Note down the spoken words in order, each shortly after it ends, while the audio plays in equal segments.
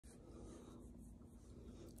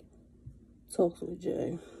Talks with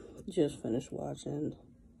Jay. Just finished watching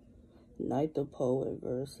Night the Poet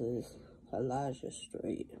versus Elijah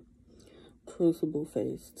Strait. Crucible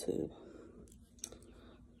Phase 2.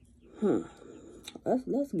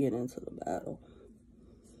 Let's get into the battle.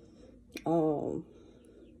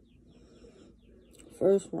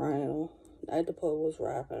 First round, Night the Poet was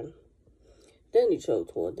rapping. Then he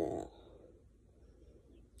choked toward down.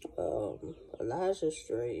 Elijah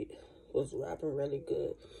Strait was rapping really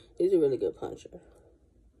good. He's a really good puncher.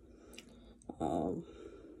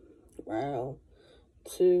 Round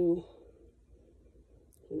 2,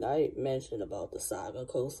 Knight mentioned about the Saga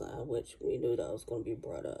cosign, which we knew that was going to be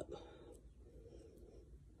brought up.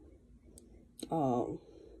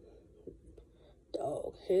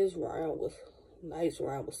 Knight's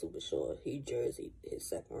round was super short. He jerseyed his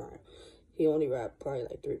second round. He only rapped probably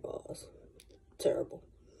like 3 bars. Terrible.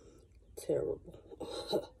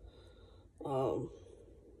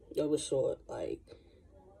 It was short, like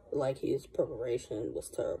his preparation was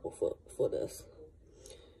terrible for this.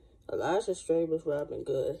 Elijah Strait was rapping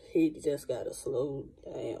good. He just gotta slow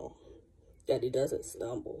down. That he doesn't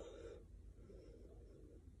stumble.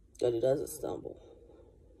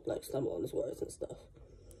 Like stumble on his words and stuff.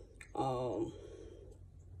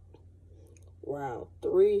 Round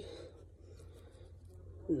 3,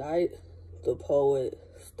 Night the Poet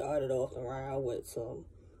started off the round with some,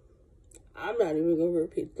 I'm not even gonna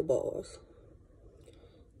repeat the bars,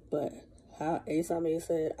 but how Ace Amin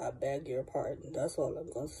said, I beg your pardon. That's all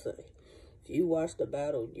I'm gonna say. If you watch the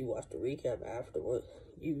battle, you watch the recap afterward,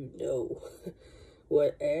 you know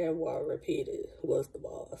what Anwar repeated was the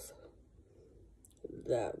bars.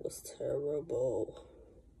 That was terrible.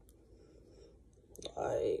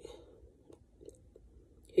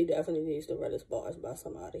 He definitely needs to run his bars by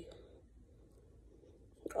somebody.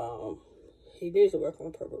 He needs to work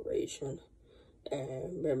on preparation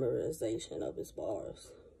and memorization of his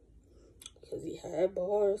bars. Because he had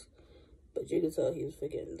bars, but you could tell he was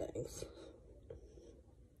forgetting things.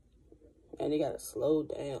 And he gotta slow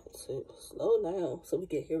down too. Slow down so we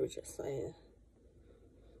can hear what you're saying.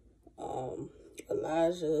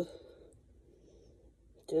 Elijah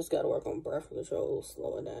just gotta work on breath control,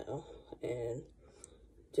 slowing down, and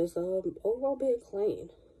just overall being clean.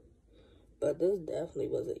 But this definitely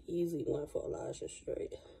was an easy one for Elijah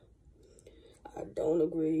Strait. I don't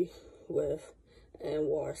agree with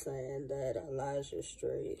Anwar saying that Elijah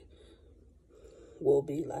Strait will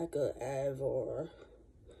be like a Av or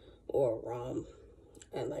a Ram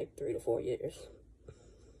in like 3 to 4 years.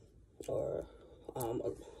 Or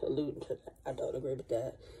alluding to that. I don't agree with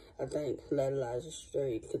that. I think let Elijah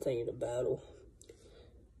Strait continue to battle.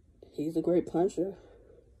 He's a great puncher.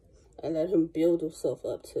 And let him build himself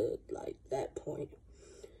up to, like, that point.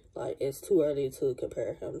 Like, it's too early to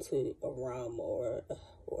compare him to a Ram or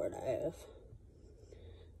an Av.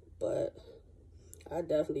 But I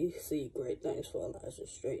definitely see great things for Elijah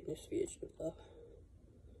Strait in his future, though.